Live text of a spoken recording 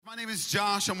My name is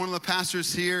Josh. I'm one of the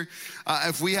pastors here.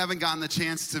 If we haven't gotten the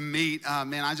chance to meet,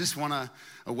 man, I just want to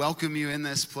welcome you in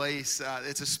this place.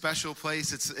 It's a special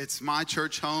place. It's my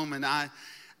church home, and I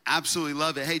absolutely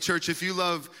love it. Hey, church, if you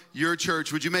love your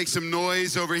church, would you make some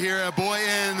noise over here at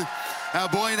Boyden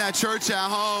at church at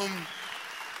home?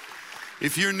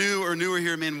 If you're new or newer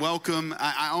here, man, welcome.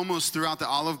 I almost threw out the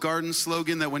Olive Garden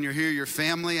slogan that when you're here, you're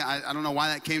family. I don't know why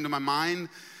that came to my mind.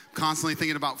 I'm constantly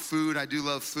thinking about food. I do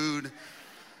love food.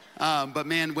 But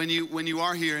man, when you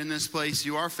are here in this place,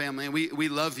 you are family, and we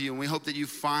love you, and we hope that you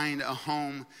find a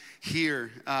home here.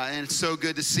 And it's so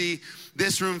good to see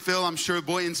this room fill. I'm sure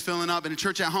Boynton's filling up, and a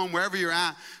church at home, wherever you're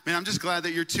at. Man, I'm just glad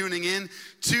that you're tuning in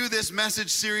to this message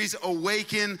series,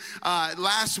 Awaken.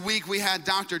 Last week, we had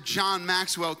Dr. John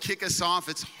Maxwell kick us off.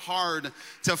 It's hard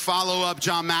to follow up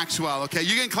John Maxwell, okay?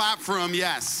 You can clap for him,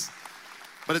 yes.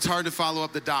 But it's hard to follow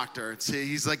up the doctor.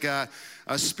 He's like a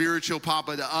spiritual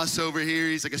papa to us over here.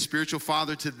 He's like a spiritual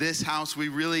father to this house. We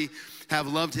really have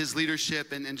loved his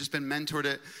leadership and just been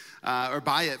mentored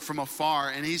by it from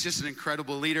afar. And he's just an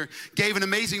incredible leader. Gave an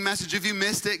amazing message. If you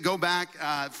missed it, go back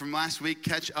from last week,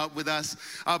 catch up with us.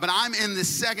 But I'm in the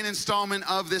second installment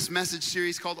of this message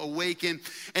series called Awaken,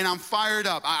 and I'm fired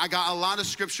up. I got a lot of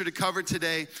scripture to cover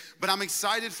today, but I'm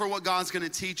excited for what God's going to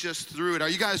teach us through it. Are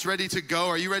you guys ready to go?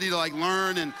 Are you ready to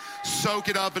learn and soak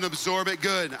it up and absorb it?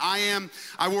 Good. I am.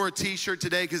 I wore a t-shirt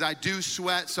today because I do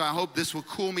sweat, so I hope this will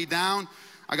cool me down.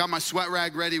 I got my sweat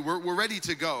rag ready. We're ready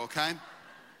to go, okay?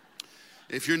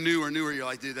 If you're new or newer, you're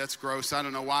like, dude, that's gross. I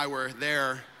don't know why we're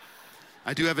there.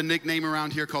 I do have a nickname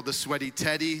around here called the Sweaty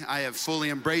Teddy. I have fully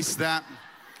embraced that.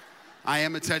 I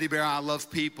am a teddy bear. I love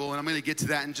people, and I'm going to get to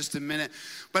that in just a minute.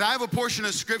 But I have a portion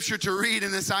of scripture to read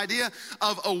in this idea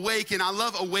of awaken. I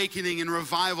love awakening and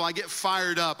revival. I get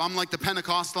fired up. I'm like the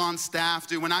Pentecostal on staff,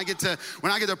 dude. When I get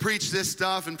to preach this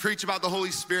stuff and preach about the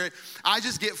Holy Spirit, I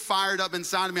just get fired up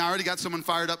inside of me. I already got someone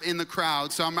fired up in the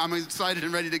crowd, so I'm excited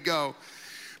and ready to go.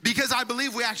 Because I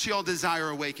believe we actually all desire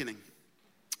awakening.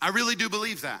 I really do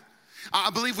believe that.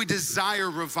 I believe we desire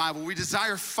revival. We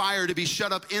desire fire to be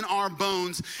shut up in our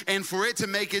bones and for it to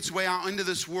make its way out into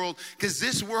this world. Because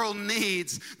this world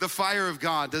needs the fire of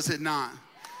God, does it not?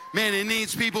 Man, it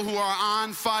needs people who are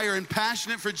on fire and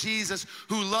passionate for Jesus,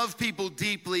 who love people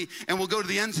deeply and will go to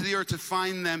the ends of the earth to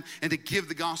find them and to give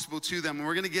the gospel to them. And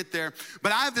we're going to get there.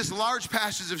 But I have this large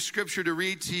passage of scripture to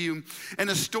read to you, and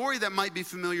a story that might be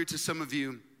familiar to some of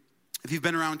you if you've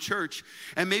been around church.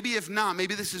 And maybe if not,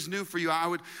 maybe this is new for you. I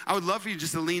would love for you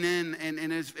just to lean in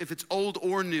and if it's old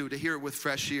or new, to hear it with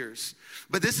fresh ears.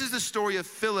 But this is the story of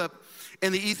Philip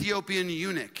and the Ethiopian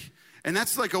Eunuch. And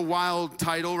that's like a wild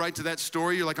title, right, to that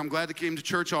story. You're like, I'm glad it came to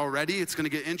church already. It's going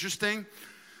to get interesting.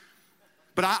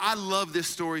 But I love this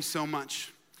story so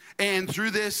much. And through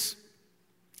this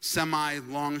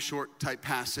semi-long, short type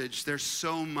passage, there's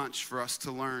so much for us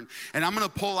to learn. And I'm going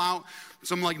to pull out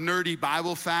some nerdy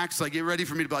Bible facts. Get ready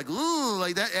for me to be ooh,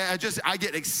 like that. I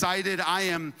get excited.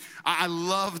 I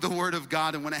love the Word of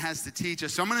God and what it has to teach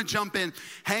us. So I'm going to jump in,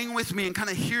 hang with me, and kind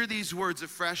of hear these words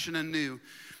afresh and anew,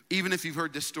 even if you've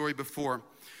heard this story before.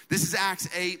 This is Acts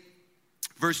 8,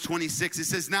 verse 26. It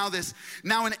says,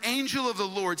 Now an angel of the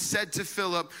Lord said to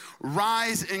Philip,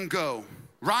 Rise and go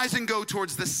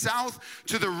towards the south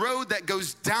to the road that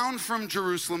goes down from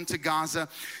Jerusalem to Gaza.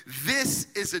 This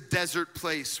is a desert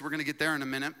place. We're going to get there in a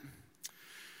minute.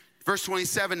 Verse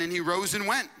 27, and he rose and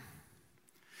went.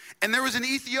 And there was an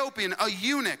Ethiopian, a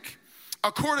eunuch,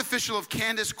 a court official of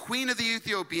Candace, queen of the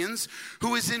Ethiopians,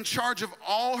 who was in charge of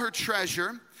all her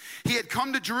treasure. He had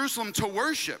come to Jerusalem to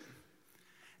worship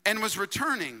and was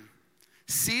returning,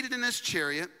 seated in his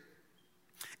chariot,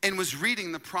 and was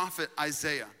reading the prophet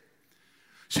Isaiah.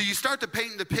 So you start to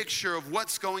paint the picture of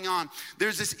what's going on.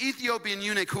 There's this Ethiopian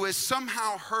eunuch who has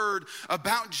somehow heard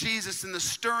about Jesus and the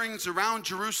stirrings around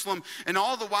Jerusalem and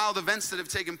all the wild events that have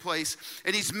taken place.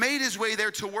 And he's made his way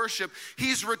there to worship.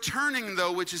 He's returning,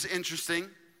 though, which is interesting,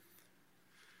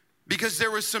 because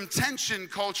there was some tension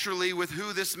culturally with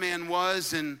who this man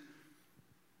was, and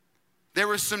there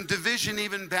was some division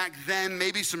even back then,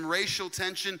 maybe some racial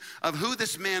tension of who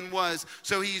this man was.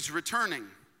 So he's returning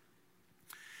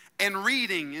and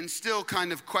reading and still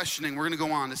kind of questioning. We're going to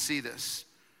go on to see this.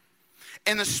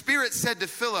 And the Spirit said to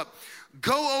Philip,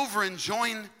 Go over and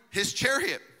join his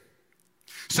chariot.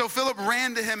 So Philip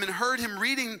ran to him and heard him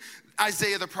reading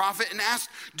Isaiah the prophet and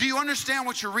asked, Do you understand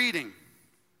what you're reading?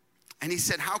 And he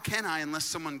said, How can I unless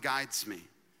someone guides me?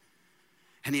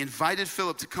 And he invited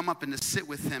Philip to come up and to sit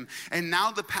with him. And now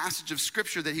the passage of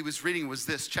scripture that he was reading was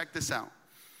this. Check this out.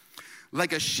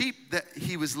 Like a sheep that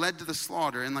he was led to the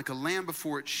slaughter, and like a lamb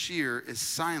before its shear is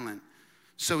silent,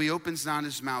 so he opens not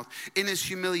his mouth. In his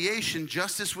humiliation,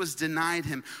 justice was denied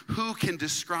him. Who can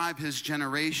describe his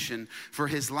generation? For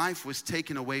his life was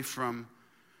taken away from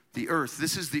the earth.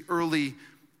 This is the early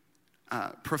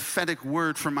prophetic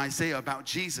word from Isaiah about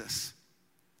Jesus.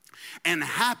 And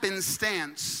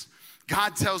happenstance,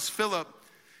 God tells Philip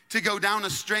to go down a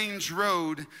strange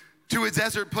road to a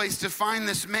desert place to find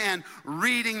this man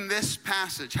reading this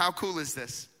passage. How cool is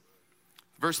this?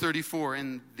 Verse 34,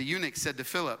 and the eunuch said to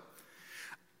Philip,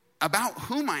 about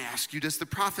whom, I ask you, does the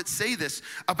prophet say this?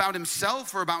 About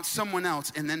himself or about someone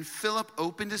else? And then Philip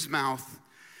opened his mouth,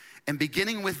 and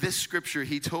beginning with this scripture,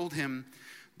 he told him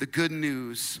the good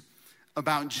news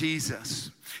about Jesus.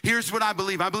 Here's what I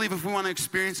believe. I believe if we want to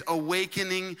experience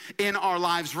awakening in our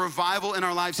lives, revival in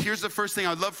our lives, here's the first thing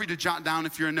I'd love for you to jot down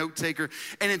if you're a note taker.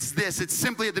 And it's this. It's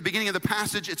simply at the beginning of the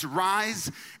passage, it's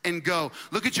rise and go.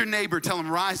 Look at your neighbor, tell him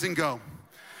rise and go.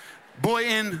 Boy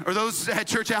in, or those at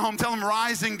church at home, tell them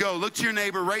rise and go. Look to your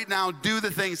neighbor right now, do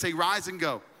the thing, say rise and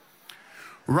go.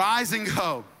 Rise and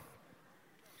go.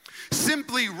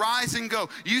 Simply rise and go.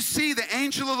 You see the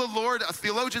angel of the Lord,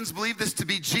 theologians believe this to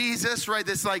be Jesus, right?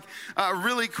 This like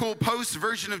really cool post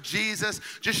version of Jesus,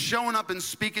 just showing up and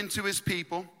speaking to his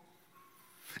people.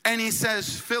 And he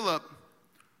says, Philip,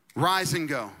 rise and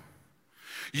go.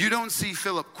 You don't see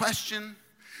Philip question.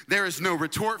 There is no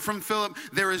retort from Philip.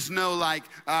 There is no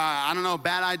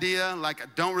bad idea. Like, I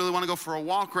don't really want to go for a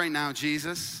walk right now,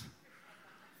 Jesus.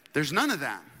 There's none of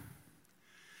that.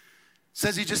 It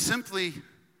says he just simply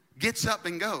gets up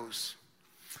and goes.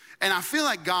 And I feel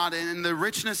like God, in the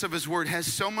richness of his word,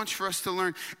 has so much for us to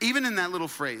learn, even in that little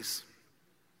phrase.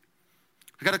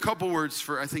 I got a couple words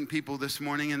for, I think, people this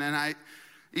morning. And then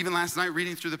even last night,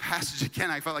 reading through the passage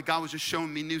again, I felt like God was just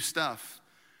showing me new stuff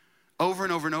over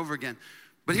and over and over again.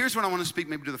 But here's what I want to speak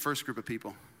maybe to the first group of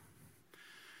people.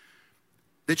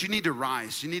 That you need to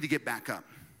rise. You need to get back up.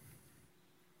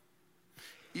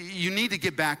 You need to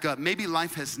get back up. Maybe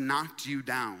life has knocked you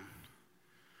down.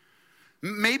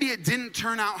 Maybe it didn't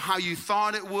turn out how you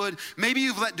thought it would. Maybe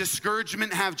you've let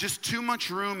discouragement have just too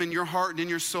much room in your heart and in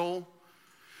your soul.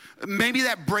 Maybe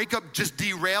that breakup just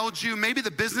derailed you. Maybe the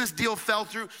business deal fell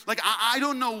through. Like, I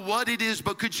don't know what it is,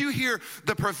 but could you hear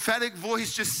the prophetic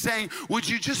voice just saying, would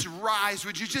you just rise?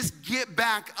 Would you just get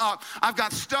back up? I've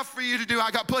got stuff for you to do. I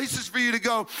got places for you to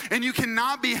go. And you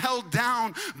cannot be held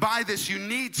down by this. You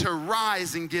need to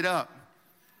rise and get up.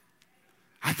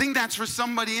 I think that's for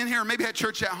somebody in here, maybe at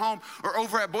church at home or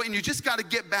over at Boynton. You just got to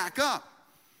get back up.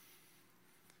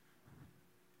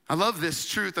 I love this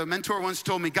truth. A mentor once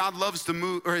told me God loves to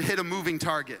move or hit a moving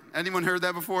target. Anyone heard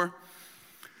that before?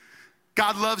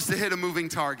 God loves to hit a moving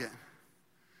target.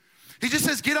 He just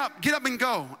says, get up and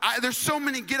go. There's so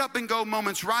many get up and go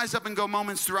moments, rise up and go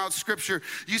moments throughout Scripture.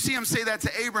 You see him say that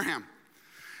to Abraham.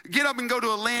 Get up and go to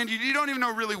a land you don't even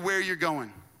know really where you're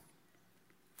going.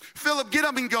 Philip, get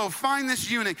up and go. Find this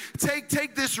eunuch.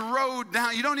 Take this road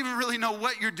down. You don't even really know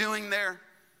what you're doing there.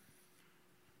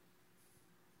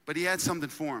 But he had something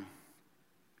for him.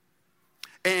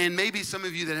 And maybe some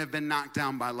of you that have been knocked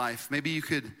down by life, maybe you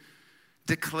could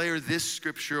declare this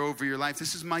scripture over your life.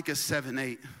 This is Micah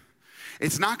 7:8.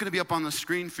 It's not going to be up on the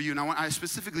screen for you. And I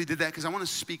specifically did that because I want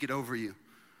to speak it over you.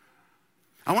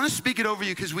 I want to speak it over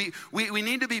you because we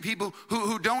need to be people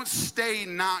who don't stay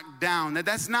knocked down.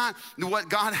 That's not what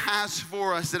God has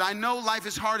for us. That I know life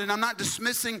is hard and I'm not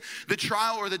dismissing the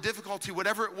trial or the difficulty,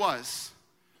 whatever it was.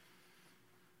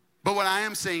 But what I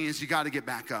am saying is you got to get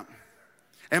back up.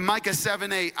 And Micah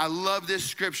 7:8, I love this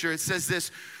scripture. It says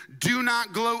this, do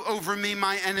not gloat over me,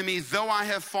 my enemy. Though I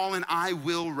have fallen, I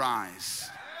will rise.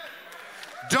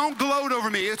 Don't gloat over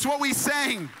me. It's what we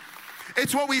sang.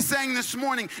 It's what we sang this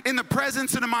morning. In the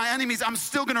presence of my enemies, I'm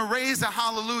still going to raise a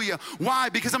hallelujah. Why?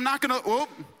 Because I'm not going to,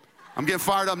 I'm getting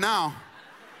fired up now.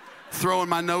 Throwing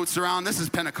my notes around. This is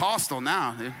Pentecostal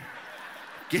now.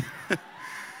 I'm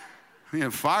getting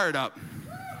fired up.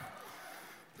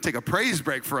 Take a praise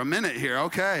break for a minute here.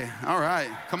 Okay. All right.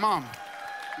 Come on.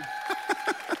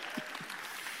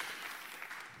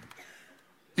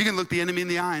 You can look the enemy in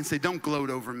the eye and say, don't gloat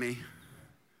over me.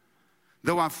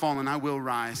 Though I've fallen, I will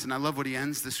rise. And I love what he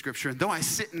ends the scripture. Though I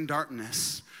sit in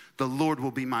darkness, the Lord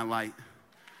will be my light.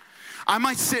 I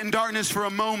might sit in darkness for a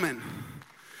moment,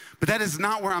 but that is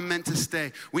not where I'm meant to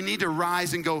stay. We need to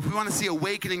rise and go. If we want to see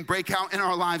awakening break out in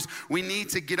our lives, we need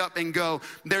to get up and go.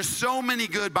 There's so many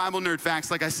good Bible nerd facts,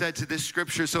 like I said, to this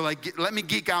scripture. So let me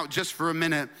geek out just for a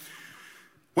minute.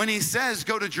 When he says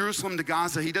go to Jerusalem to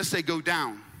Gaza, he does say go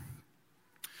down.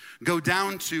 Go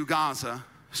down to Gaza.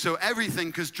 So everything,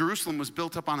 because Jerusalem was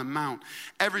built up on a mount,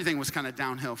 everything was kind of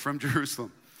downhill from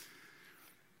Jerusalem.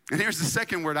 And here's the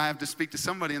second word I have to speak to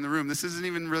somebody in the room. This isn't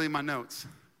even really my notes.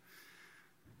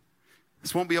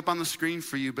 This won't be up on the screen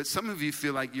for you, but some of you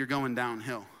feel like you're going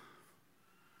downhill.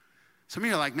 Some of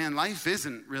you are like, man, life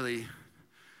isn't really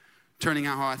turning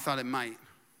out how I thought it might.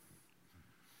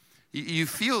 You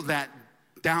feel that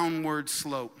downward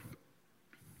slope.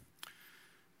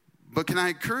 But can I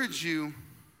encourage you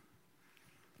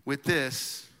with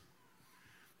this,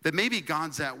 that maybe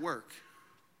God's at work.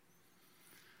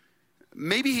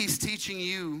 Maybe he's teaching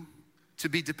you to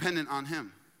be dependent on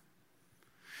him.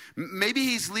 Maybe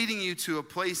he's leading you to a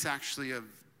place actually of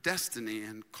destiny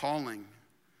and calling.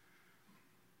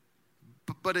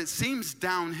 But it seems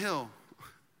downhill.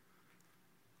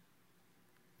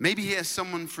 Maybe he has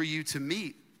someone for you to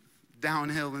meet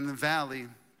downhill in the valley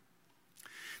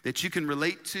that you can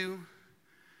relate to,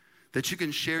 that you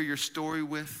can share your story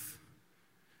with,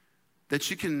 that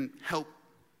you can help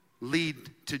lead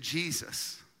to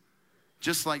Jesus,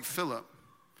 just like Philip.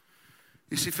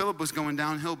 You see, Philip was going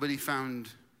downhill, but he found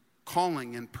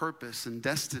calling and purpose and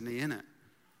destiny in it.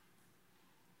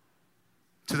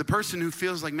 To the person who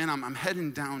feels like, man, I'm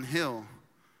heading downhill,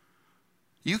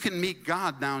 you can meet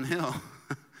God downhill.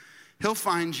 He'll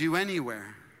find you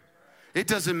anywhere. It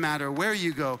doesn't matter where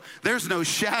you go. There's no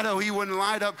shadow he wouldn't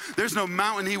light up. There's no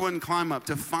mountain he wouldn't climb up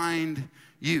to find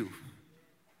you.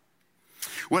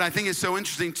 What I think is so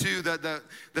interesting too, the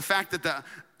fact that the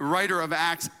writer of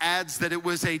Acts adds that it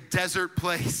was a desert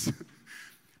place.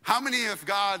 How many, if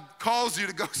God calls you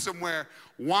to go somewhere,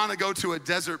 want to go to a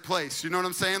desert place? You know what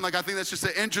I'm saying? Like, I think that's just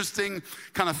an interesting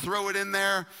kind of throw it in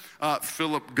there.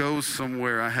 Philip goes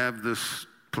somewhere. I have this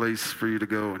place for you to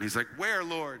go. And he's like, where,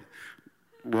 Lord?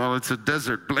 Well, it's a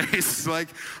desert place. Like,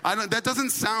 that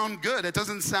doesn't sound good. It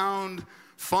doesn't sound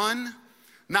fun.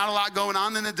 Not a lot going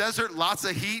on in the desert. Lots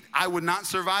of heat. I would not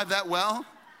survive that well.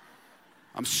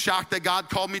 I'm shocked that God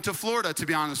called me to Florida, to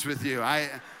be honest with you.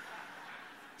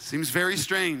 Seems very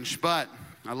strange, but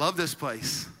I love this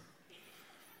place.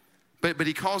 But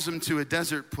he calls him to a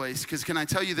desert place, because can I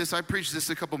tell you this? I preached this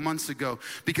a couple months ago,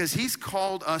 because he's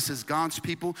called us as God's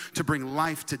people to bring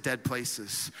life to dead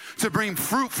places, to bring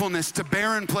fruitfulness to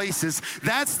barren places.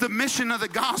 That's the mission of the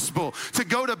gospel, to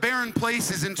go to barren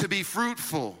places and to be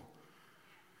fruitful.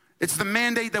 It's the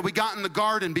mandate that we got in the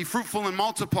garden, be fruitful and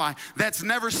multiply. That's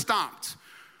never stopped.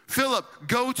 Philip,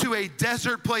 go to a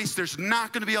desert place. There's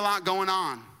not going to be a lot going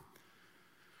on.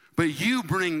 But you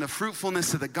bring the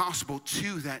fruitfulness of the gospel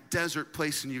to that desert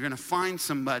place, and you're going to find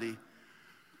somebody.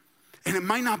 And it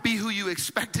might not be who you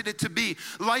expected it to be.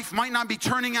 Life might not be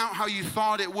turning out how you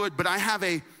thought it would, but I have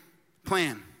a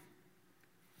plan.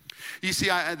 You see,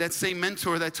 that same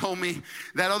mentor that told me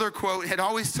that other quote had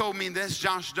always told me this: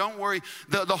 Josh, don't worry.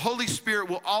 The Holy Spirit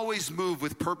will always move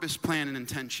with purpose, plan, and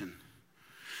intention.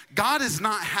 God is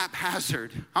not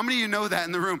haphazard. How many of you know that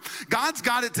in the room? God's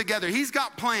got it together. He's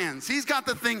got plans. He's got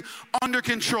the thing under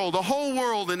control, the whole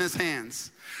world in his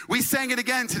hands. We sang it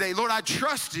again today. Lord, I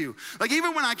trust you. Like,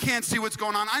 even when I can't see what's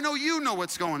going on, I know you know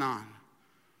what's going on.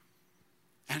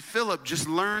 And Philip just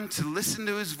learned to listen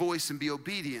to his voice and be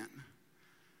obedient.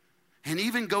 And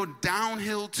even go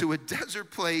downhill to a desert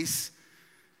place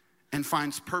and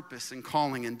finds purpose and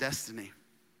calling and destiny.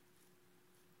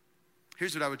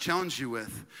 Here's what I would challenge you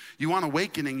with. You want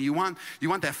awakening. You want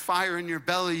that fire in your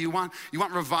belly. You want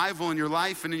revival in your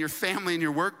life and in your family and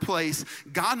your workplace.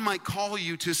 God might call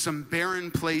you to some barren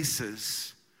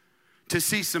places to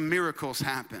see some miracles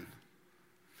happen.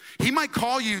 He might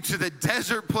call you to the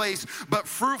desert place, but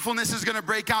fruitfulness is going to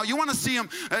break out. You want to see him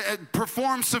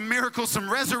perform some miracles,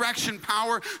 some resurrection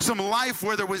power, some life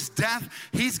where there was death.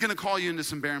 He's going to call you into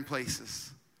some barren places.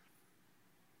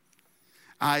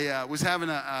 I was having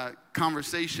a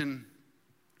conversation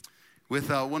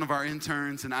with one of our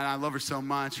interns, and I love her so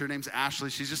much. Her name's Ashley.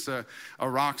 She's just a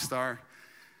rock star.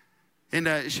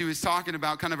 And she was talking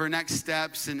about kind of her next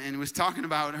steps and was talking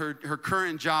about her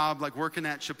current job, like working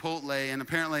at Chipotle. And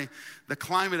apparently the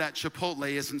climate at Chipotle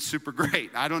isn't super great.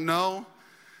 I don't know.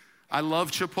 I love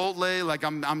Chipotle. Like,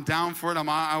 I'm down for it.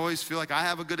 I always feel like I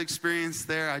have a good experience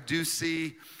there. I do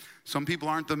see some people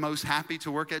aren't the most happy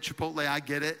to work at Chipotle. I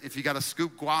get it. If you got to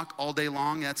scoop guac all day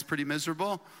long, that's pretty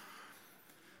miserable.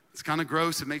 It's kind of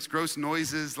gross. It makes gross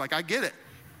noises. Like, I get it.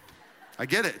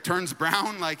 It turns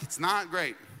brown. Like, it's not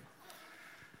great.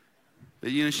 But,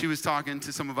 she was talking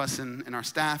to some of us in our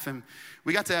staff, and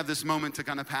we got to have this moment to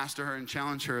kind of pastor her and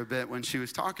challenge her a bit when she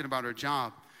was talking about her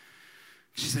job.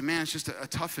 She said, man, it's just a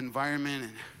tough environment,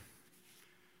 and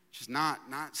just not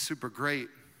super great.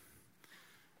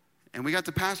 And we got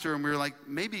to pastor her, and we were like,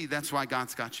 maybe that's why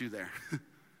God's got you there.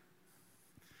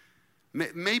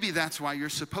 Maybe that's why you're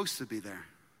supposed to be there.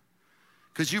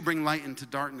 Because you bring light into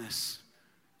darkness.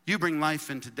 You bring life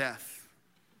into death.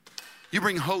 You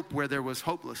bring hope where there was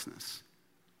hopelessness.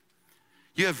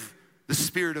 You have the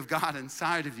Spirit of God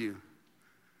inside of you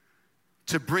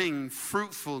to bring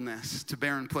fruitfulness to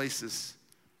barren places.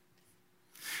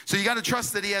 So you got to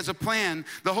trust that he has a plan.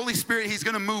 The Holy Spirit, he's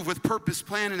going to move with purpose,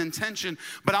 plan, and intention.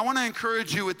 But I want to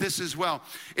encourage you with this as well.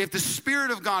 If the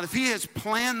Spirit of God, if he has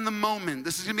planned the moment,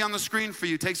 this is going to be on the screen for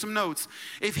you. Take some notes.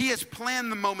 If he has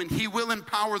planned the moment, he will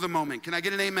empower the moment. Can I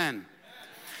get an amen?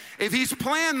 If he's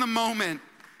planned the moment,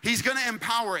 he's going to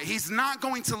empower it. He's not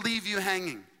going to leave you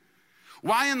hanging.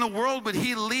 Why in the world would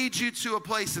he lead you to a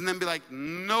place and then be like,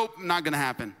 nope, not going to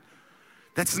happen?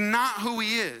 That's not who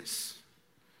he is.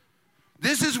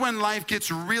 This is when life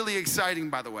gets really exciting,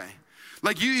 by the way.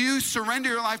 Like you surrender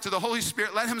your life to the Holy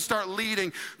Spirit, let him start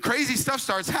leading. Crazy stuff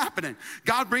starts happening.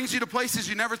 God brings you to places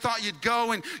you never thought you'd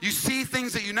go, and you see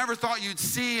things that you never thought you'd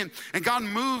see, and God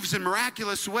moves in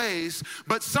miraculous ways.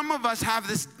 But some of us have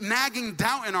this nagging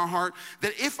doubt in our heart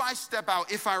that if I step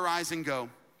out, if I rise and go,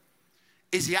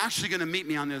 is he actually going to meet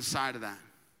me on the other side of that?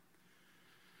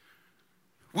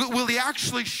 Will he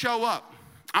actually show up?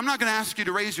 I'm not going to ask you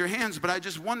to raise your hands, but I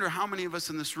just wonder how many of us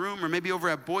in this room or maybe over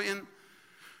at Boynton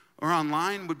or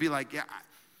online would be like, yeah,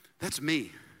 that's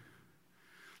me.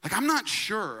 Like, I'm not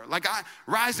sure. Like,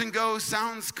 rise and go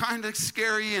sounds kind of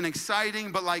scary and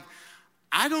exciting, but like,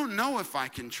 I don't know if I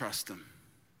can trust him.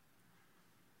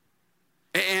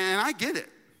 And I get it.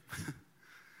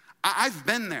 I've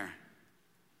been there.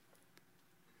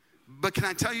 But can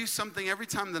I tell you something? Every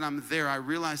time that I'm there, I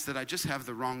realize that I just have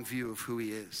the wrong view of who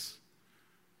he is.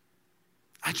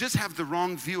 I just have the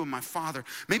wrong view of my Father.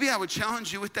 Maybe I would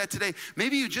challenge you with that today.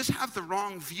 Maybe you just have the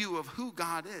wrong view of who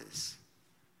God is.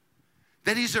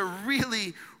 That he's a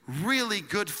really, really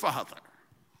good Father.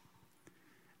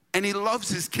 And he loves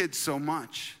his kids so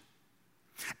much.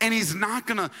 And he's not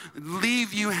going to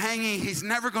leave you hanging. He's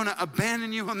never going to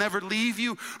abandon you. He'll never leave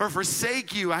you or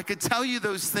forsake you. I could tell you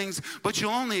those things, but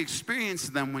you'll only experience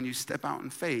them when you step out in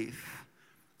faith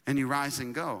and you rise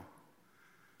and go.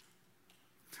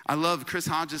 I love, Chris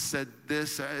Hodges said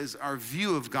this, as our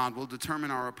view of God will determine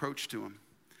our approach to him.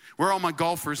 Where are all my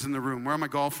golfers in the room? Where are my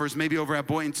golfers? Maybe over at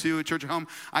Boynton too, at Church at Home.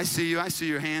 I see you. I see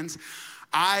your hands.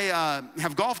 I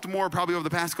have golfed more probably over the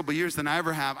past couple of years than I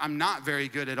ever have. I'm not very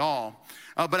good at all.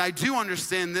 But I do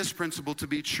understand this principle to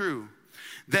be true.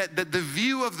 That the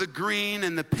view of the green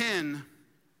and the pin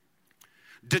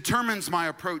determines my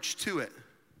approach to it.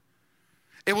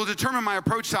 It will determine my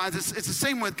approach size. It's the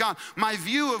same with God. My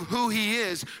view of who he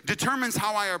is determines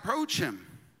how I approach him.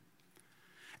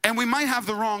 And we might have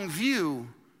the wrong view,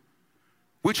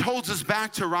 which holds us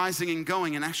back to rising and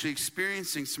going and actually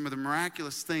experiencing some of the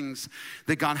miraculous things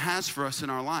that God has for us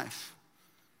in our life.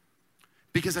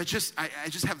 Because I just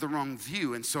have the wrong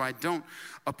view, and so I don't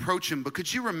approach him. But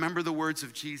could you remember the words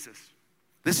of Jesus?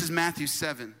 This is Matthew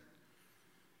 7.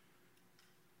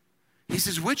 He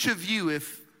says, which of you,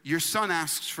 if your son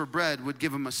asks for bread, would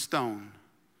give him a stone?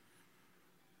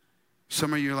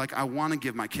 Some of you are like, I want to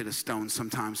give my kid a stone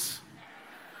sometimes.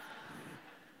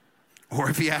 Or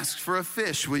if he asks for a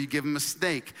fish, will you give him a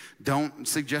snake? Don't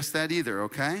suggest that either,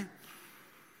 okay?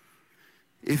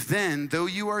 If then, though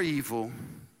you are evil,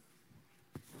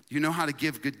 you know how to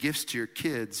give good gifts to your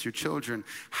kids, your children,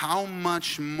 how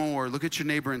much more, look at your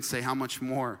neighbor and say, how much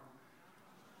more?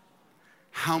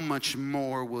 How much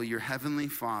more will your heavenly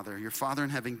Father, your Father in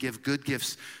heaven, give good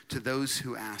gifts to those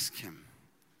who ask him?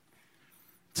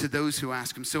 To those who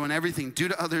ask him. So in everything, do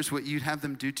to others what you'd have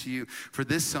them do to you, for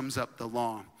this sums up the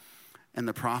law and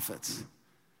the prophets.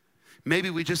 Maybe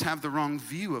we just have the wrong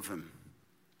view of him,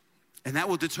 and that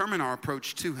will determine our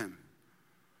approach to him.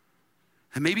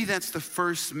 And maybe that's the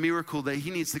first miracle that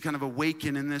he needs to kind of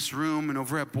awaken in this room and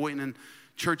over at Boynton and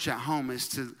Church at Home, is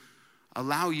to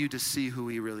allow you to see who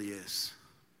he really is.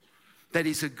 That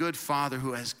he's a good father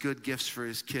who has good gifts for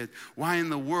his kid. Why in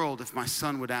the world, if my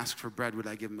son would ask for bread, would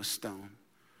I give him a stone?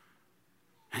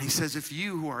 And he says, if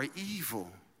you who are evil,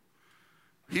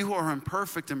 you who are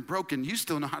imperfect and broken, you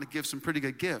still know how to give some pretty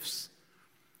good gifts,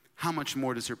 how much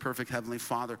more does your perfect heavenly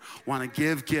Father want to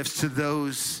give gifts to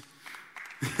those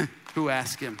who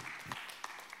ask him?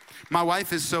 My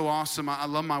wife is so awesome. I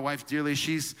love my wife dearly.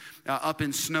 She's up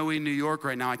in snowy New York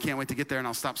right now. I can't wait to get there, and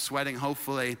I'll stop sweating,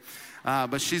 hopefully.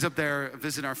 But she's up there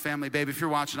visiting our family. Babe, if you're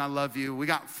watching, I love you. We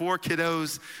got 4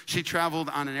 kiddos. She traveled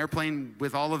on an airplane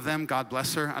with all of them. God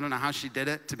bless her. I don't know how she did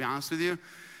it, to be honest with you.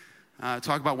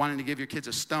 Talk about wanting to give your kids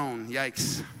a stone.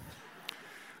 Yikes.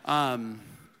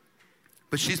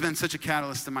 But she's been such a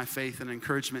catalyst in my faith and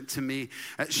encouragement to me.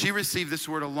 She received this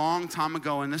word a long time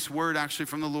ago, and this word actually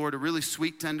from the Lord, a really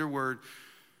sweet, tender word,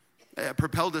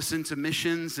 propelled us into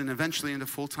missions and eventually into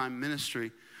full-time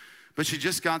ministry. But she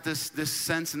just got this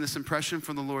sense and this impression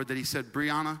from the Lord that he said,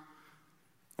 Brianna,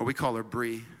 or we call her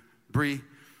Bree. Bree,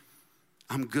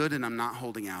 I'm good and I'm not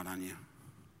holding out on you.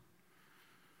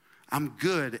 I'm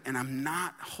good and I'm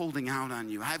not holding out on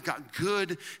you. I've got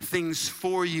good things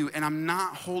for you and I'm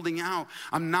not holding out.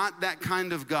 I'm not that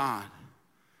kind of God.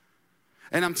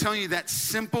 And I'm telling you, that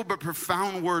simple but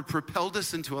profound word propelled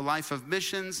us into a life of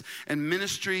missions and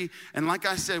ministry. And like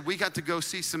I said, we got to go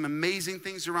see some amazing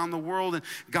things around the world. And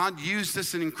God used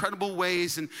us in incredible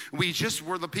ways. And we just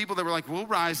were the people that were like, we'll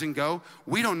rise and go.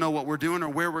 We don't know what we're doing or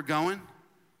where we're going.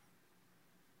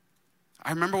 I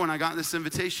remember when I got this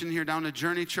invitation here down to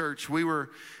Journey Church, we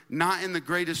were not in the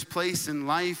greatest place in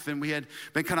life, and we had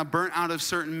been kind of burnt out of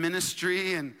certain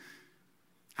ministry, and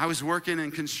I was working in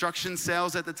construction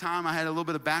sales at the time. I had a little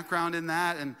bit of background in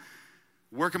that, and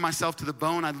working myself to the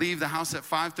bone. I'd leave the house at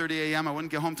 5:30 a.m. I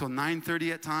wouldn't get home till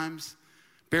 9:30 at times,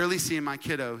 barely seeing my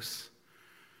kiddos.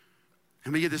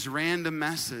 And we get this random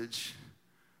message,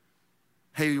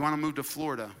 hey, you want to move to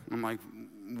Florida? I'm like,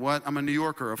 what? I'm a New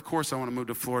Yorker. Of course I want to move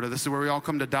to Florida. This is where we all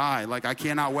come to die. Like, I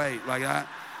cannot wait. Like that.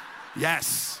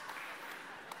 Yes.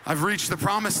 I've reached the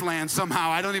promised land somehow.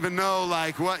 I don't even know,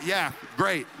 like, what. Yeah,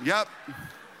 great. Yep.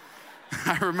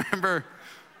 I remember.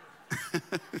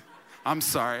 I'm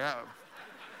sorry.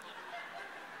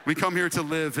 We come here to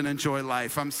live and enjoy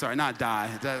life. I'm sorry, not die.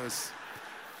 That was.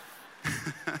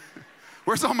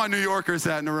 Where's all my New Yorkers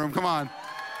at in the room? Come on.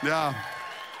 Yeah.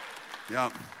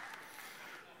 Yep.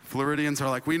 Floridians are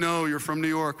like, we know you're from New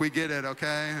York. We get it,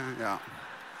 okay? Yeah.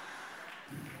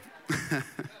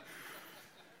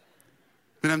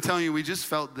 But I'm telling you, we just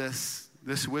felt this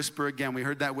whisper again. We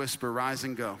heard that whisper, rise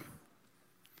and go.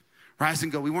 Rise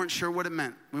and go. We weren't sure what it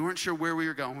meant. We weren't sure where we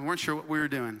were going. We weren't sure what we were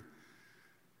doing.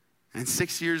 And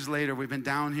 6 years later, we've been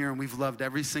down here and we've loved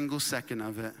every single second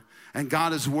of it. And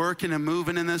God is working and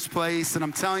moving in this place. And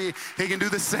I'm telling you, he can do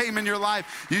the same in your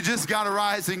life. You just got to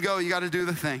rise and go. You got to do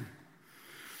the thing.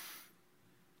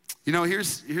 You know,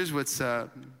 here's what's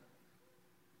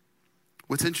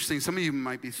interesting. Some of you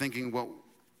might be thinking, well,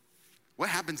 what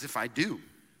happens if I do?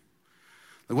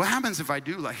 Like, what happens if I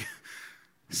do, like,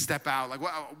 step out? Like,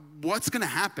 what's going to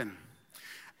happen?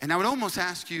 And I would almost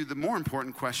ask you the more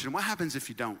important question, what happens if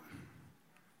you don't?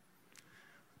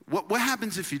 What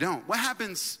happens if you don't? What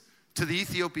happens to the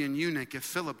Ethiopian eunuch if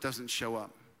Philip doesn't show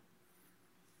up?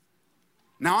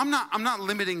 Now, I'm not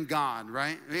limiting God,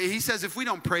 right? He says if we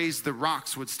don't praise, the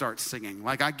rocks would start singing.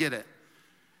 Like, I get it.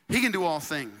 He can do all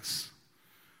things.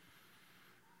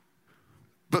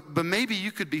 But maybe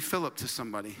you could be Philip to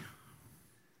somebody.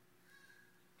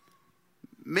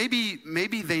 Maybe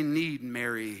they need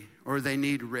Mary, or they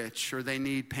need Rich, or they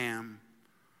need Pam,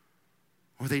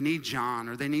 or they need John,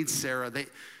 or they need Sarah.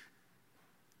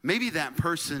 Maybe that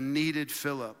person needed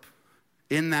Philip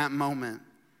in that moment.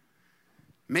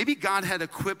 Maybe God had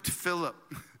equipped Philip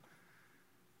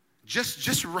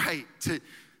just right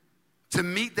to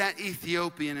meet that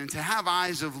Ethiopian and to have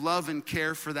eyes of love and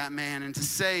care for that man and to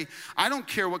say, I don't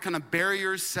care what kind of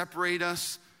barriers separate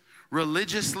us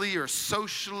religiously or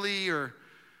socially or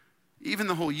even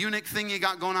the whole eunuch thing you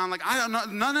got going on. Like, I don't know,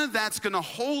 none of that's going to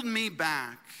hold me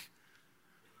back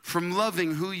from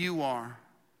loving who you are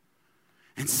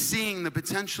and seeing the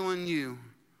potential in you.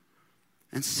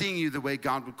 And seeing you the way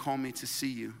God would call me to see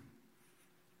you.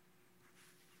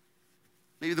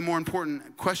 Maybe the more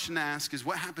important question to ask is,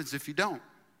 what happens if you don't?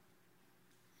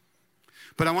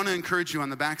 But I want to encourage you on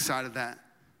the backside of that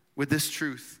with this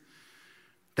truth,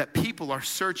 that people are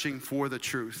searching for the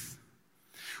truth.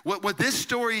 What this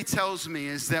story tells me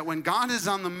is that when God is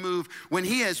on the move, when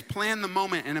he has planned the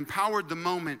moment and empowered the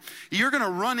moment, you're going to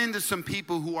run into some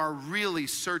people who are really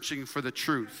searching for the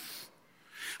truth.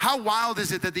 How wild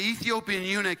is it that the Ethiopian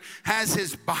eunuch has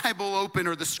his Bible open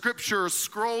or the scripture or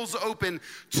scrolls open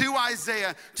to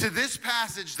Isaiah, to this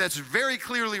passage that's very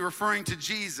clearly referring to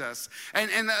Jesus.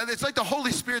 And it's like the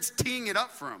Holy Spirit's teeing it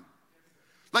up for him.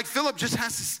 Like Philip just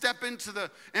has to step into the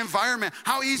environment.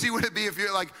 How easy would it be if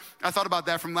you're like, I thought about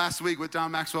that from last week with Don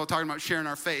Maxwell talking about sharing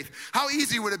our faith. How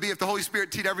easy would it be if the Holy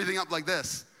Spirit teed everything up like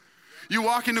this? You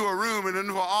walk into a room and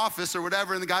into an office or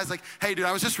whatever, and the guy's like, hey, dude,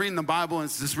 I was just reading the Bible, and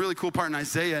it's this really cool part in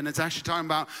Isaiah, and it's actually talking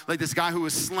about, like, this guy who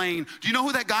was slain. Do you know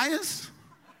who that guy is?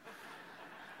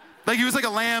 Like, he was like a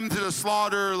lamb to the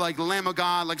slaughter, like the Lamb of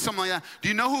God, like something like that. Do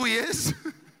you know who he is?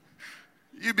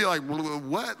 You'd be like,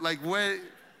 what? Like, what?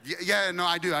 Yeah, no,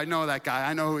 I do. I know that guy.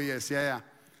 I know who he is. Yeah.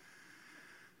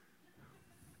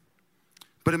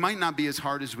 But it might not be as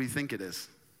hard as we think it is.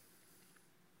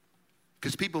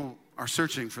 Because people are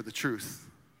searching for the truth.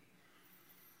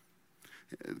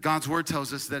 God's word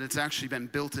tells us that it's actually been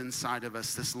built inside of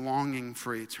us, this longing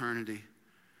for eternity,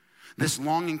 this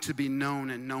longing to be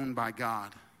known and known by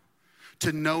God,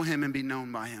 to know him and be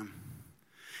known by him.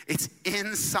 It's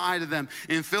inside of them.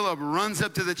 And Philip runs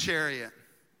up to the chariot.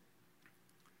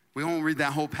 We won't read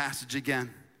that whole passage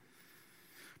again.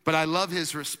 But I love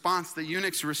his response, the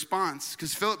eunuch's response,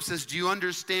 because Philip says, do you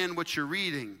understand what you're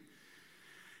reading?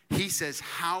 He says,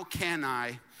 how can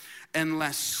I,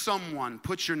 unless someone,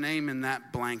 put your name in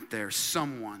that blank there,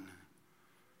 someone.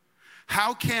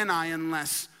 How can I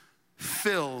unless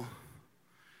Phil,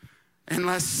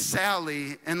 unless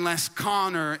Sally, unless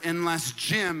Connor, unless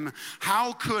Jim,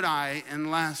 how could I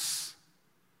unless,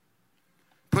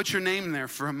 put your name there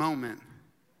for a moment.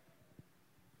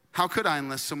 How could I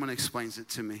unless someone explains it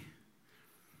to me?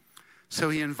 So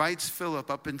he invites Philip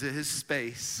up into his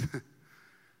space.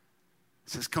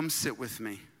 Says, come sit with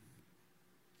me.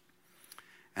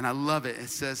 And I love it. It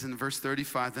says in verse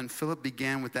 35, then Philip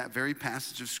began with that very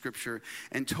passage of scripture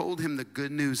and told him the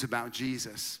good news about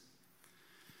Jesus.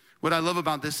 What I love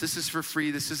about this is for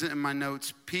free. This isn't in my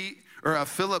notes.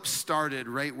 Philip started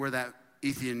right where that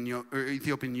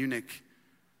Ethiopian eunuch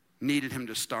needed him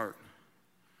to start.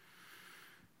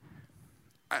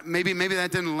 Maybe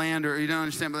that didn't land, or you don't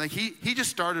understand, but like he just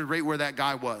started right where that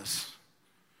guy was.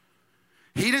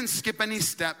 He didn't skip any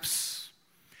steps.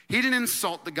 He didn't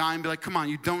insult the guy and be like, come on,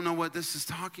 you don't know what this is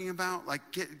talking about?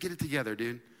 Like, get it together,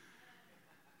 dude.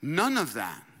 None of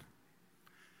that.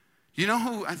 You know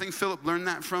who I think Philip learned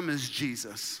that from is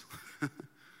Jesus.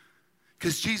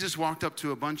 Because Jesus walked up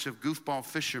to a bunch of goofball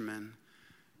fishermen,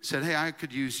 said, hey, I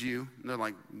could use you. And they're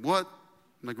like, what?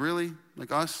 Like, really?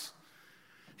 Like us?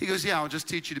 He goes, yeah, I'll just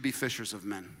teach you to be fishers of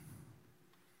men.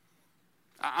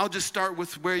 I'll just start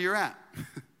with where you're at.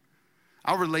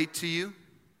 I'll relate to you.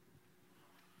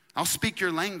 I'll speak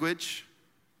your language.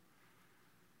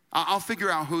 I'll figure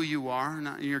out who you are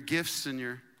and your gifts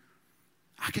and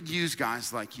I could use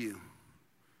guys like you.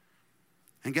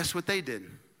 And guess what they did?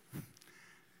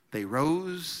 They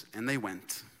rose and they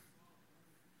went.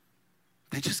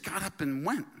 They just got up and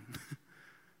went.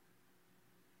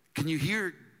 Can you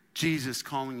hear Jesus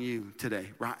calling you today?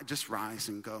 Just rise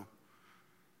and go.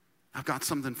 I've got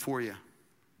something for you.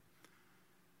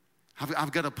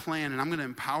 I've got a plan, and I'm going to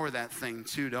empower that thing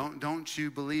too. Don't you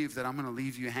believe that I'm going to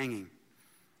leave you hanging.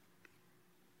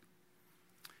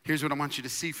 Here's what I want you to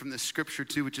see from this scripture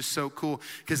too, which is so cool,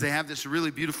 because they have this really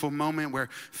beautiful moment where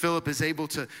Philip is able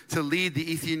to lead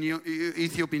the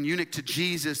Ethiopian eunuch to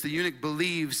Jesus. The eunuch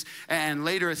believes, and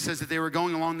later it says that they were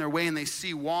going along their way and they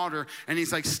see water, and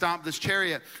he's like, stop this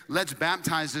chariot. Let's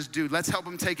baptize this dude. Let's help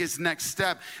him take his next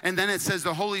step. And then it says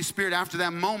the Holy Spirit after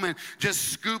that moment just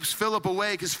scoops Philip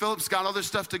away because Philip's got other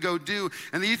stuff to go do.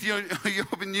 And the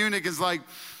Ethiopian eunuch is like,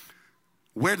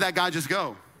 where'd that guy just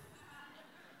go?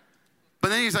 But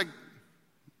then he's like,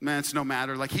 man, it's no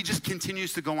matter. Like, he just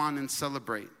continues to go on and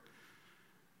celebrate.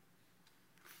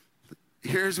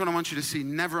 Here's what I want you to see.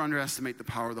 Never underestimate the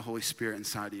power of the Holy Spirit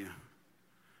inside of you.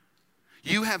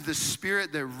 You have the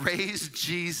Spirit that raised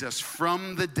Jesus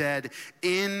from the dead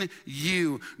in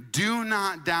you. Do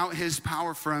not doubt his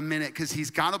power for a minute, because he's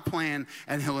got a plan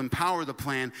and he'll empower the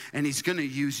plan, and he's going to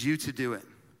use you to do it.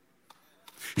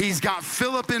 He's got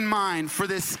Philip in mind for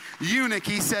this eunuch.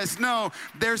 He says, no,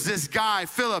 there's this guy,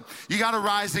 Philip, you got to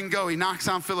rise and go. He knocks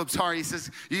on Philip's heart. He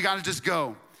says, you got to just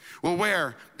go. Well,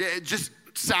 where? Just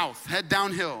south, head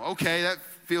downhill. Okay, that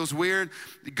feels weird.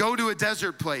 Go to a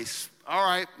desert place. All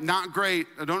right, not great.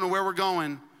 I don't know where we're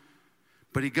going.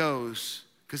 But he goes,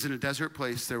 because in a desert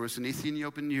place, there was an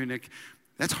Ethiopian eunuch.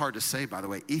 That's hard to say, by the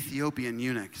way, Ethiopian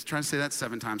eunuch. He's trying to say that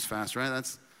 7 times fast, right?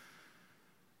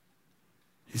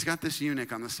 He's got this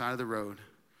eunuch on the side of the road.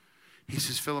 He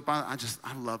says, Philip, I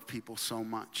love people so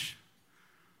much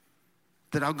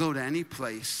that I'll go to any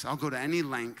place, I'll go to any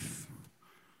length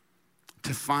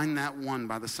to find that one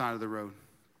by the side of the road.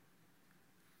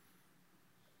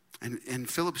 And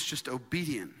Philip's just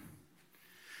obedient.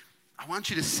 I want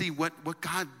you to see what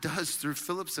God does through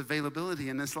Philip's availability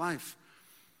in this life.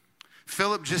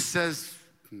 Philip just says,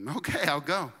 okay, I'll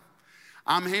go.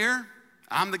 I'm here.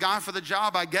 I'm the guy for the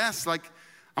job, I guess. Like,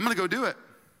 I'm going to go do it.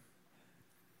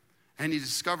 And he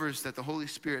discovers that the Holy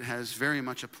Spirit has very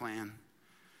much a plan.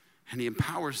 And he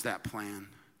empowers that plan.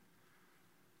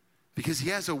 Because he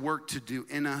has a work to do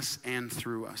in us and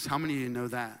through us. How many of you know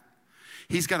that?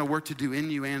 He's got a work to do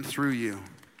in you and through you.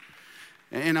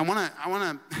 And I want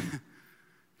to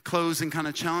close and kind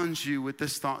of challenge you with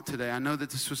this thought today. I know that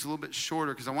this was a little bit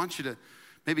shorter because I want you to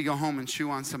maybe go home and chew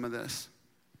on some of this.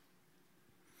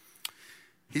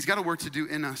 He's got a work to do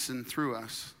in us and through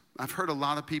us. I've heard a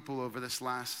lot of people over this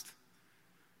last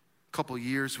couple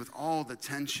years with all the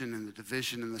tension and the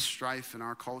division and the strife in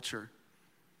our culture.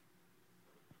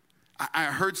 I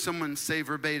heard someone say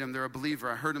verbatim, they're a believer.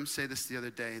 I heard him say this the other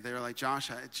day. They were like,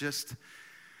 Josh,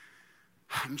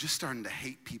 I'm just starting to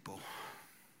hate people.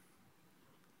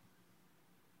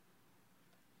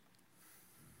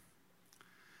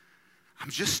 I'm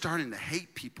just starting to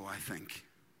hate people, I think.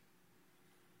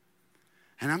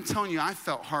 And I'm telling you, I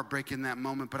felt heartbreak in that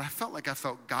moment, but I felt like I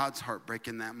felt God's heartbreak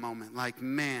in that moment. Like,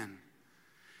 man,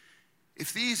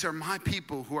 if these are my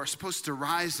people who are supposed to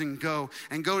rise and go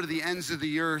to the ends of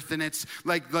the earth, and it's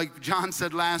like John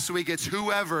said last week, it's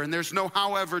whoever, and there's no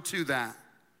however to that.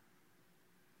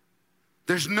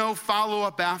 There's no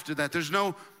follow-up after that. There's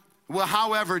no, well,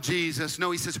 however, Jesus.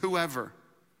 No, he says whoever.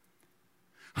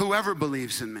 Whoever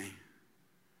believes in me.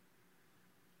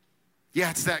 Yeah,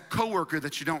 it's that coworker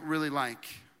that you don't really like.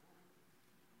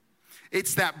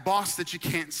 It's that boss that you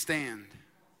can't stand.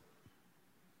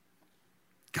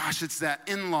 Gosh, it's that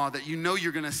in-law that you know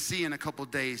you're going to see in a couple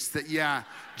days that, yeah,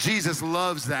 Jesus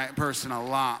loves that person a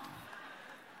lot.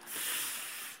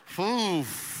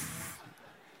 Oof.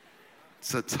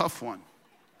 It's a tough one.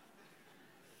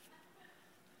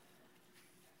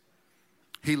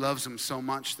 He loves them so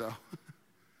much, though.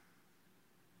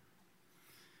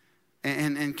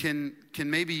 And can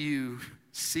maybe you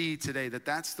see today that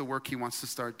that's the work he wants to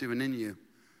start doing in you,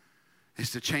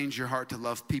 is to change your heart to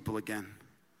love people again.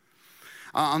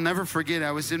 I'll never forget,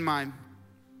 I was in my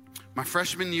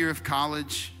freshman year of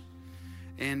college,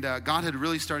 and God had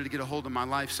really started to get a hold of my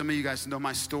life. Some of you guys know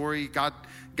my story.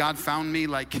 God found me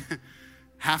like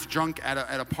half drunk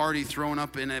at a party, thrown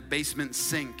up in a basement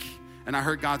sink. And I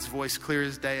heard God's voice clear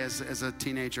as day as a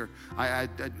teenager. I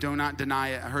do not deny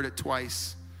it. I heard it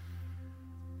twice.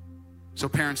 So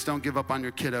parents, don't give up on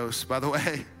your kiddos. By the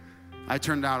way, I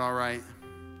turned out all right.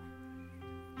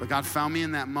 But God found me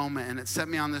in that moment, and it set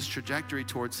me on this trajectory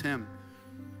towards him.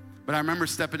 But I remember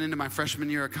stepping into my freshman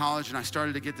year of college, and I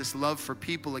started to get this love for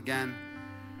people again.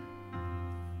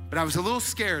 But I was a little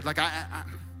scared. Like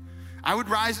I would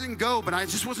rise and go, but I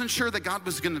just wasn't sure that God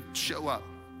was going to show up.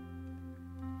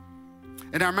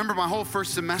 And I remember my whole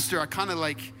first semester, I kind of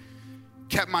like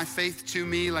kept my faith to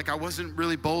me. Like I wasn't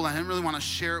really bold. I didn't really want to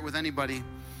share it with anybody.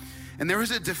 And there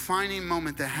was a defining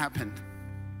moment that happened.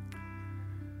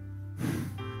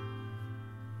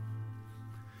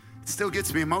 It still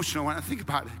gets me emotional when I think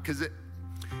about it, because it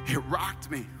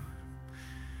rocked me.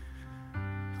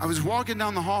 I was walking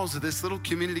down the halls of this little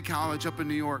community college up in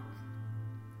New York.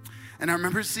 And I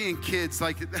remember seeing kids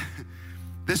like,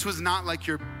 this was not like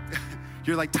your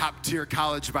like top tier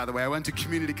college, by the way. I went to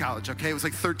community college, okay? It was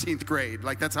like 13th grade.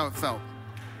 Like that's how it felt.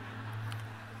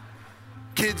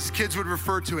 Kids would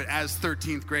refer to it as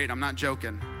 13th grade. I'm not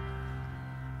joking.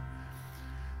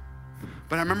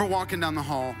 But I remember walking down the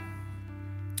hall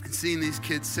and seeing these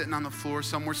kids sitting on the floor.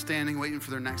 Some were standing waiting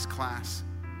for their next class.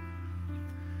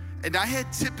 And I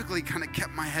had typically kind of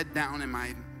kept my head down in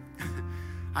I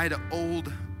had an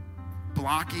old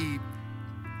blocky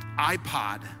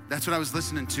iPod. That's what I was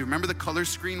listening to. Remember the color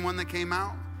screen one that came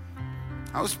out?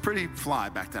 I was pretty fly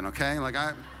back then, okay? Like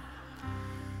I'd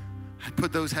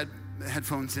put those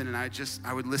headphones in, and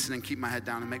I would listen and keep my head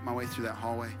down and make my way through that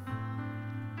hallway.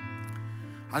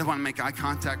 I didn't want to make eye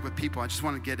contact with people. I just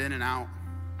wanted to get in and out.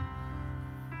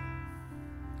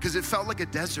 Because it felt like a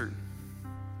desert.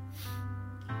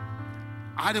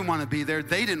 I didn't want to be there.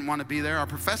 They didn't want to be there. Our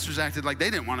professors acted like they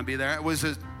didn't want to be there. It was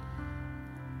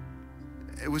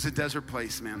a desert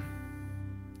place, man.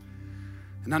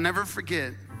 And I'll never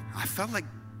forget, I felt like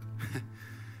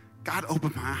God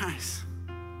opened my eyes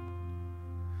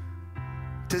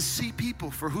to see people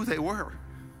for who they were.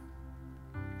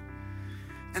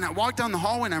 And I walked down the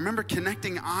hallway, and I remember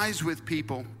connecting eyes with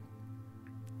people.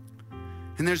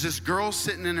 And there's this girl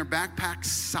sitting in her backpack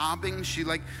sobbing. She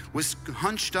like was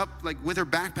hunched up like with her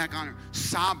backpack on her,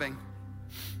 sobbing.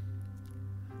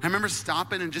 I remember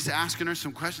stopping and just asking her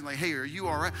some questions like, hey, are you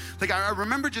all right? Like I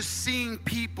remember just seeing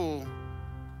people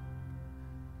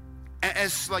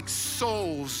as like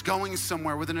souls going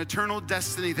somewhere with an eternal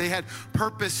destiny. They had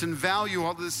purpose and value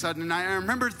all of a sudden. And I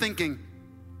remember thinking,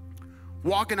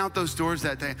 walking out those doors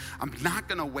that day, I'm not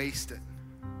gonna waste it.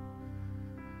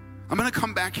 I'm gonna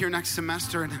come back here next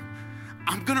semester, and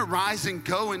I'm gonna rise and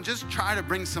go and just try to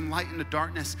bring some light into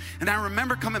darkness. And I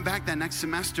remember coming back that next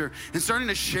semester and starting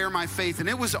to share my faith, and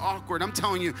it was awkward. I'm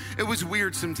telling you, it was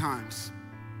weird sometimes.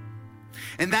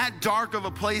 In that dark of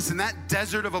a place, in that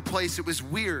desert of a place, it was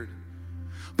weird.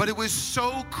 But it was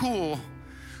so cool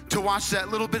to watch that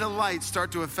little bit of light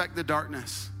start to affect the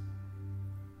darkness.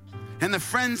 And the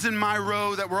friends in my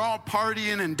row that were all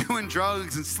partying and doing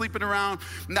drugs and sleeping around,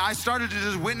 and I started to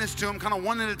just witness to them kind of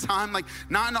one at a time, like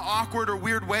not in an awkward or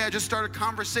weird way. I just started a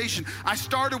conversation. I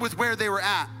started with where they were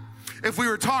at. If we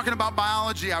were talking about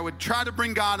biology, I would try to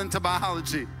bring God into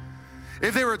biology.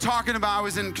 If they were talking about, I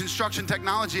was in construction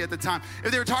technology at the time,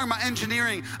 if they were talking about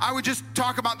engineering, I would just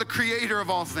talk about the creator of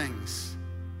all things.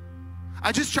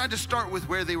 I just tried to start with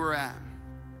where they were at.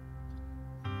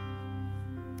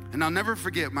 And I'll never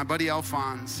forget, my buddy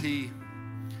Alphonse, he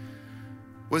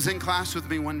was in class with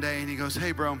me one day and he goes,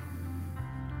 "Hey bro,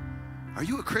 are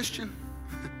you a Christian?"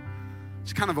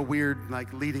 It's kind of a weird,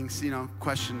 like leading,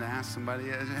 question to ask somebody.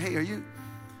 "Hey, are you?"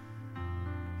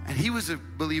 And he was a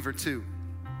believer too.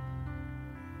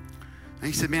 And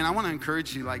he said, "Man, I want to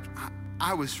encourage you. Like,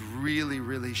 I was really,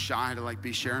 really shy to like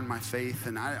be sharing my faith,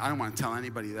 and I don't want to tell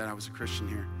anybody that I was a Christian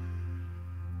here."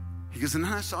 He goes, "And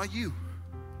then I saw you.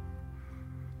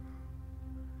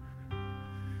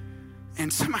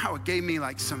 And somehow it gave me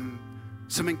like some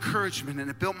encouragement, and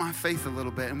it built my faith a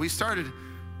little bit. And we started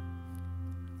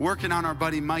working on our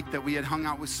buddy Mike that we had hung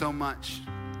out with so much.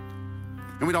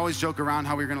 And we'd always joke around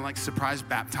how we were gonna like surprise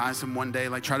baptize him one day,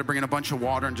 like try to bring in a bunch of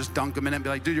water and just dunk him in it and be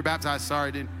like, 'Dude, you're baptized.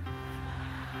 Sorry, dude.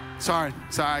 Sorry,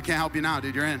 I can't help you now,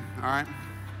 dude. You're in, all right?"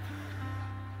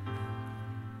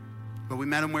 But we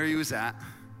met him where he was at.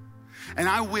 And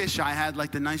I wish I had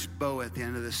like the nice bow at the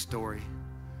end of this story.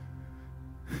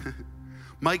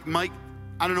 Mike,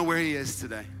 I don't know where he is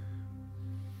today.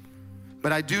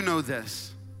 But I do know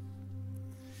this.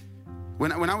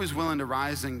 When I was willing to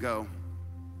rise and go,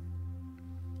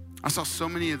 I saw so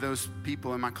many of those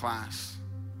people in my class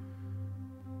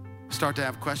start to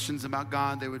have questions about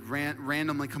God. They would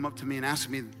randomly come up to me and ask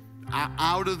me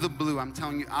out of the blue, I'm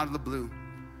telling you, out of the blue,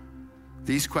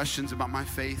 these questions about my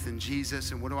faith in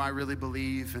Jesus and what do I really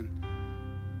believe. And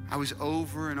I was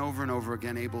over and over and over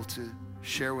again able to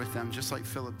share with them, just like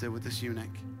Philip did with this eunuch.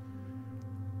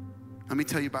 Let me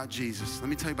tell you about Jesus. Let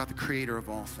me tell you about the creator of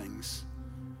all things.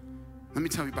 Let me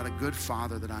tell you about a good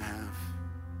father that I have.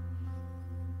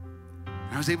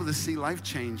 And I was able to see life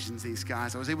change in these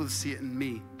guys. I was able to see it in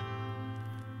me.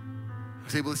 I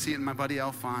was able to see it in my buddy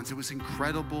Alphonse. It was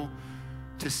incredible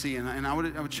to see. And I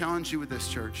would challenge you with this,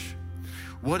 church.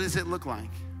 What does it look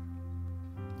like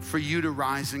for you to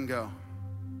rise and go?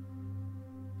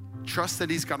 Trust that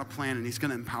he's got a plan and he's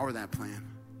going to empower that plan.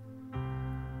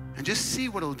 And just see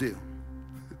what he'll do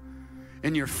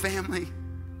in your family,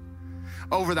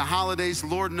 over the holidays.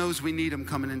 Lord knows we need him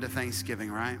coming into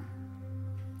Thanksgiving, right?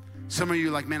 Some of you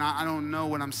are like, "Man, I don't know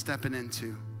what I'm stepping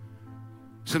into."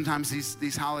 Sometimes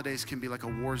these holidays can be like a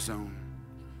war zone.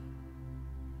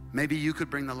 Maybe you could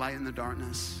bring the light in the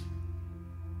darkness.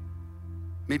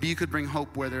 Maybe you could bring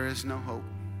hope where there is no hope.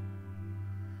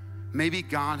 Maybe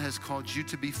God has called you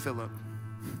to be Philip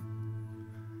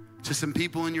to some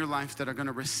people in your life that are going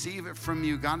to receive it from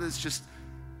you. God is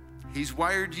he's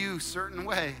wired you a certain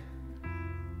way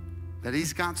that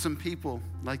he's got some people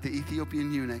like the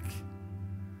Ethiopian eunuch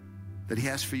that he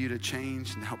has for you to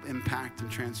change and help impact and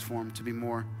transform to be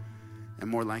more and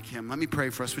more like him. Let me pray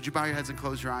for us. Would you bow your heads and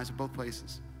close your eyes at both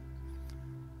places?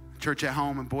 Church at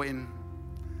home and Boynton,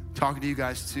 talking to you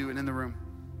guys too, and in the room.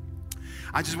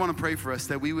 I just want to pray for us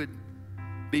that we would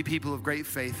be people of great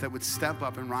faith that would step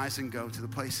up and rise and go to the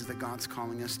places that God's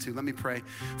calling us to. Let me pray.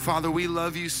 Father, we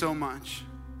love you so much.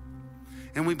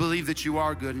 And we believe that you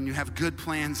are good and you have good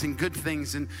plans and good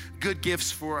things and good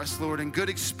gifts for us, Lord, and good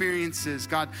experiences,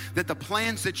 God, that the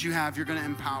plans that you have, you're going to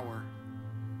empower.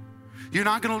 You're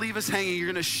not going to leave us hanging. You're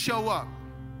going to show up,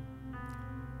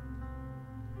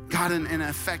 God, and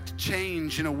affect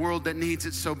change in a world that needs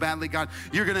it so badly. God,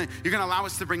 you're gonna allow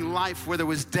us to bring life where there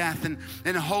was death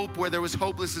and hope where there was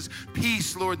hopelessness,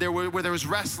 peace, Lord, where there was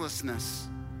restlessness.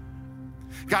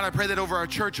 God, I pray that over our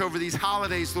church over these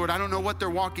holidays, Lord, I don't know what they're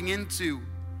walking into.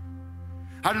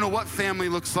 I don't know what family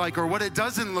looks like or what it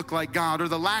doesn't look like, God, or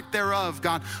the lack thereof,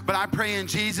 God. But I pray in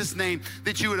Jesus' name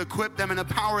that you would equip them and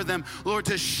empower them, Lord,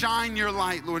 to shine your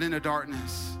light, Lord, into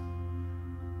darkness.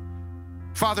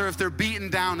 Father, if they're beaten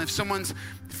down, if someone's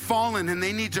fallen and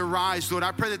they need to rise, Lord,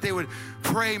 I pray that they would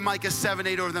pray Micah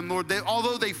 7:8 over them, Lord.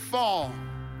 Although they fall,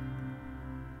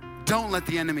 don't let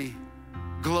the enemy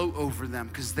gloat over them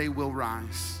because they will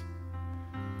rise.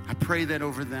 I pray that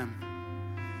over them.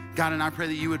 God, and I pray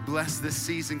that you would bless this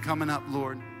season coming up,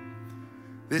 Lord.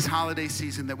 This holiday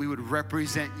season, that we would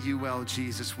represent you well,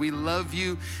 Jesus. We love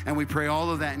you and we pray all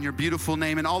of that in your beautiful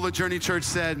name. And all the Journey Church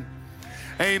said,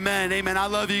 amen, amen. I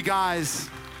love you guys.